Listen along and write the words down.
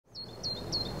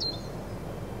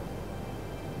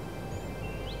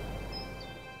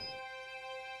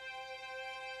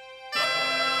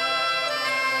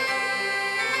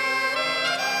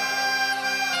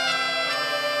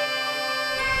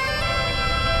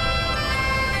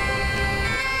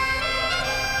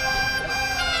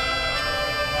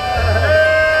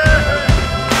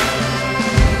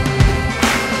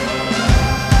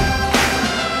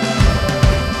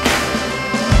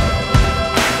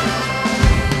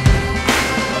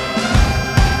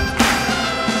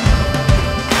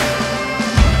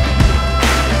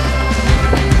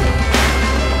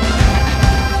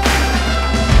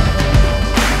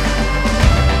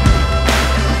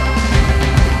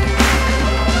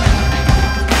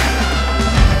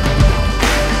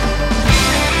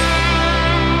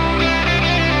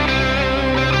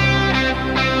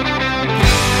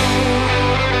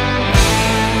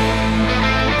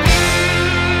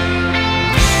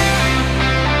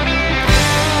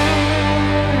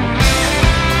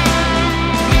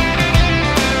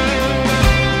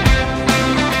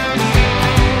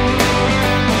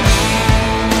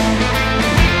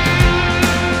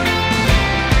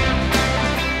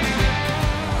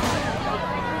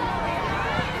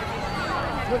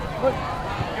You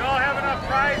all have enough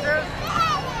prizes?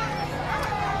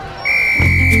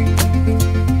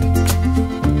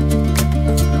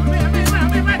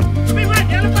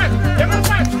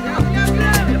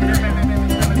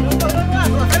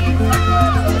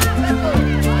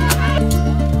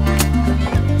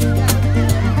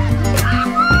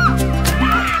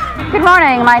 Good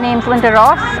morning, my name's Linda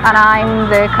Ross and I'm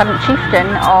the current chieftain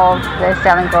of the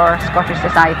Selangor Scottish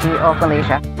Society of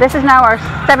Malaysia. This is now our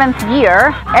 7th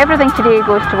year. Everything today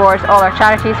goes towards all our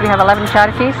charities. We have 11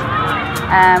 charities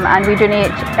and we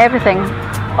donate everything,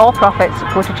 all profits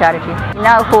go to charity. We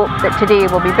now hope that today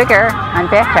will be bigger and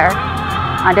better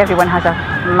and everyone has an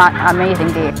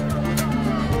amazing day.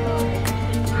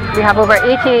 We have over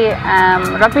 80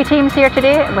 rugby teams here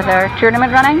today with our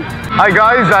tournament running. Hi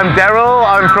guys, I'm Daryl.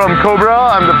 I'm from Cobra.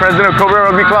 I'm the president of Cobra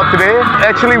Rugby Club today.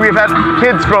 Actually, we've had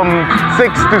kids from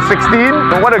 6 to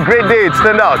 16. What a great day it's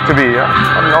turned out to be.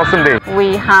 An awesome day.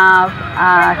 We have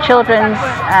a children's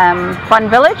fun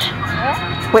village,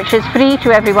 which is free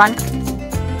to everyone.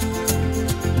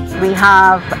 We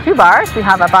have 2 bars. We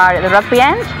have a bar at the rugby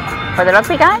end for the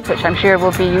rugby guys, which I'm sure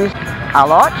will be used a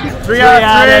lot. 3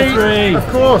 out of 3, of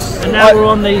course. And now we're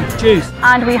on the juice.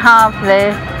 And we have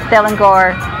the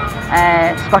Selangor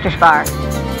Scottish bar.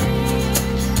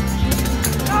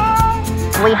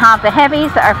 We have the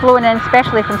heavies that are flown in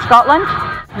specially from Scotland.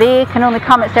 They can only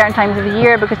come at certain times of the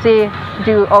year because they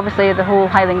do obviously the whole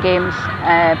Highland Games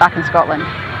back in Scotland.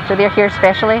 So they're here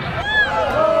specially.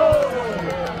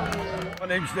 My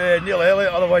name's Neil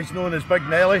Elliott, otherwise known as Big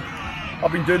Nelly.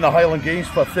 I've been doing the Highland Games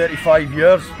for 35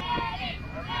 years.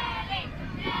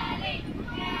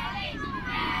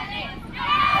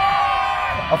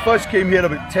 I first came here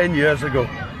about 10 years ago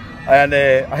and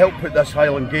I helped put this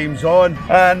Highland Games on,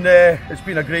 and it's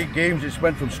been a great Games. It's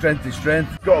went from strength to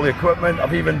strength. Got all the equipment.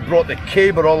 I've even brought the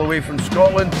caber all the way from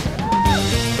Scotland.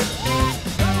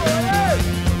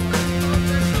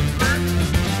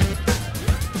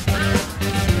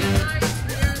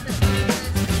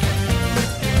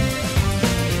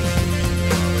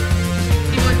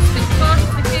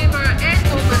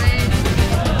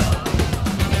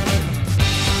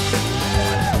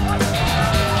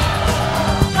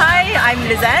 I'm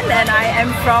Lizanne and I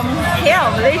am from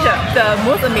KL, Malaysia. The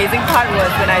most amazing part was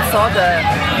when I saw the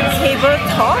cable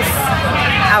toss.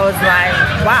 I was like,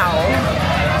 wow,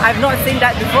 I've not seen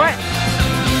that before. I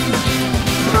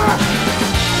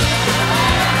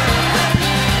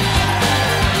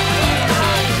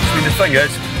mean, the thing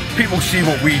is, people see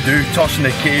what we do, tossing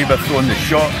the caber, throwing the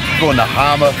shot, throwing the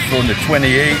hammer, throwing the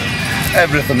 28,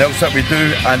 everything else that we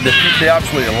do, and they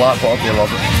absolutely laugh it up, they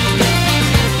love it.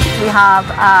 We have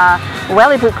a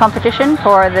welly boot competition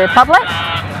for the public.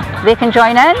 They can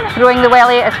join in, throwing the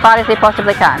welly as far as they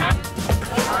possibly can.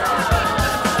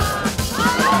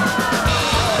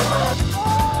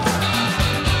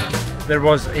 There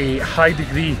was a high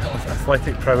degree of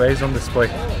athletic prowess on display,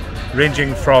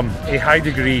 ranging from a high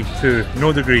degree to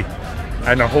no degree,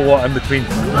 and a whole lot in between.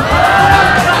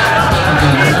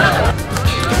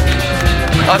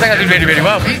 I think I did really, really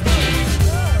well.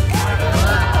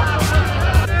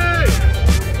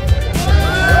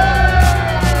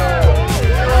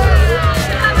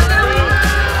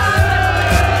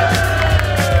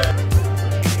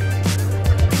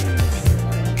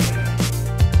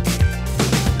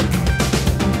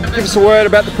 Give us a word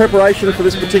about the preparation for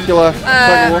this particular tug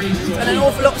of war. An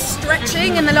awful lot of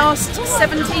stretching in the last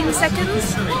 17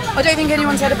 seconds. I don't think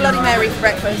anyone's had a Bloody Mary for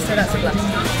breakfast, so that's a plus.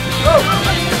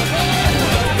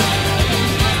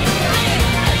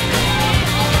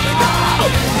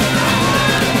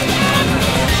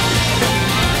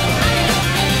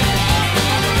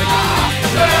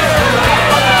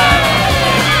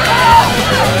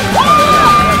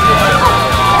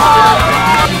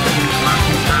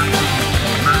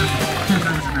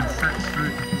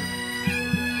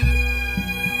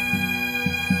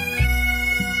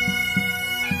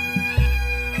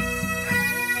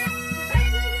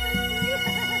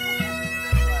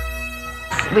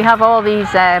 We have all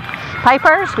these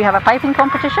pipers. We have a piping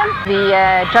competition. The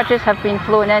judges have been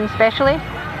flown in specially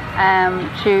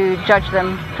to judge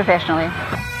them professionally.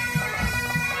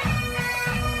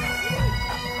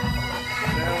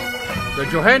 The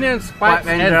Johannians Pipes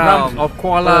and Drums of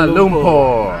Kuala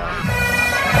Lumpur.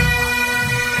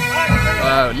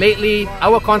 Lately,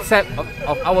 our concept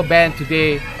of our band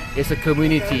today is a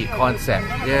community concept.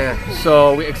 Yeah.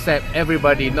 So we accept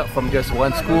everybody, not from just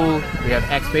one school. We have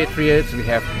expatriates, we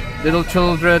have little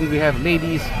children, we have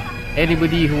ladies,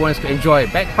 anybody who wants to enjoy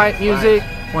bagpipe music,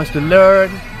 wants to learn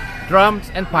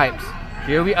drums and pipes.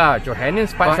 Here we are,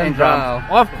 Johannians Pipes and Drums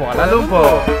of Kuala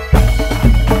Lumpur.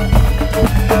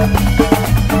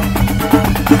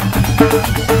 My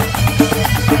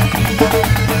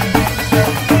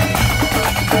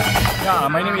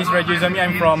name is Rajesh Zami.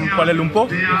 I'm from Kuala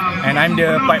Lumpur and I'm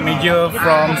the pipe major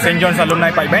from St. John's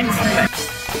Alumni Pipe Bands.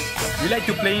 We like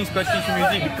to play Scottish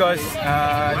music because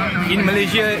in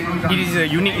Malaysia it is a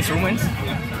unique instrument.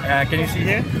 Can you see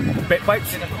here?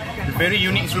 Bagpipes, very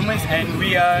unique instruments, and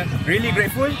we are really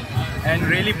grateful and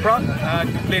really proud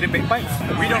to play the bagpipes.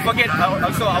 We don't forget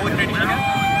also our traditional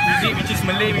music, which is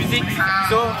Malay music.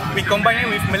 So we combine it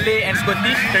with Malay and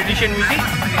Scottish tradition music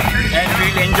and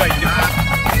really enjoy it.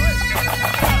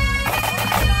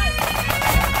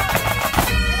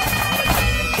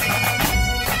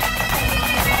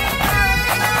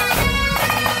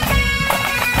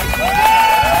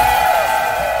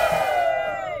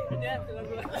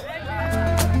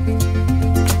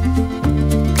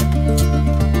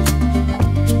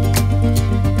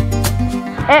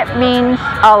 It means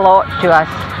a lot to us.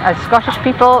 As Scottish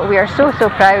people, we are so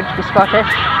proud to be Scottish,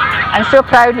 and so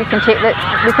proud we can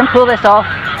pull this off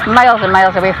miles and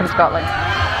miles away from Scotland.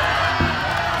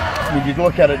 When you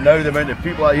look at it now, the amount of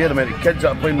people out here, the amount of kids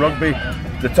that are playing rugby,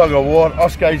 the tug of war,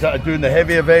 us guys that are doing the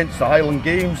heavy events, the Highland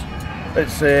Games,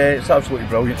 it's absolutely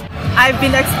brilliant. I've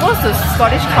been exposed to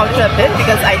Scottish culture a bit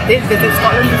because I did visit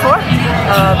Scotland before,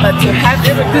 but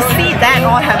to see that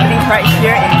all happening right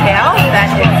here in KL,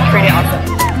 that is pretty awesome.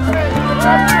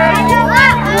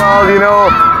 Well, you know,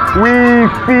 we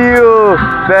feel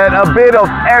that a bit of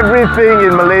everything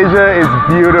in Malaysia is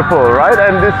beautiful, right?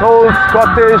 And this whole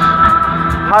Scottish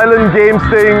Highland Games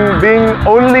thing being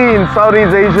only in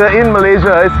Southeast Asia, in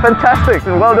Malaysia, is fantastic.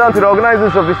 And well done to the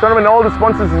organisers of this tournament and all the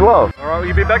sponsors as well. Alright, will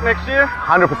you be back next year?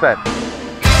 100%.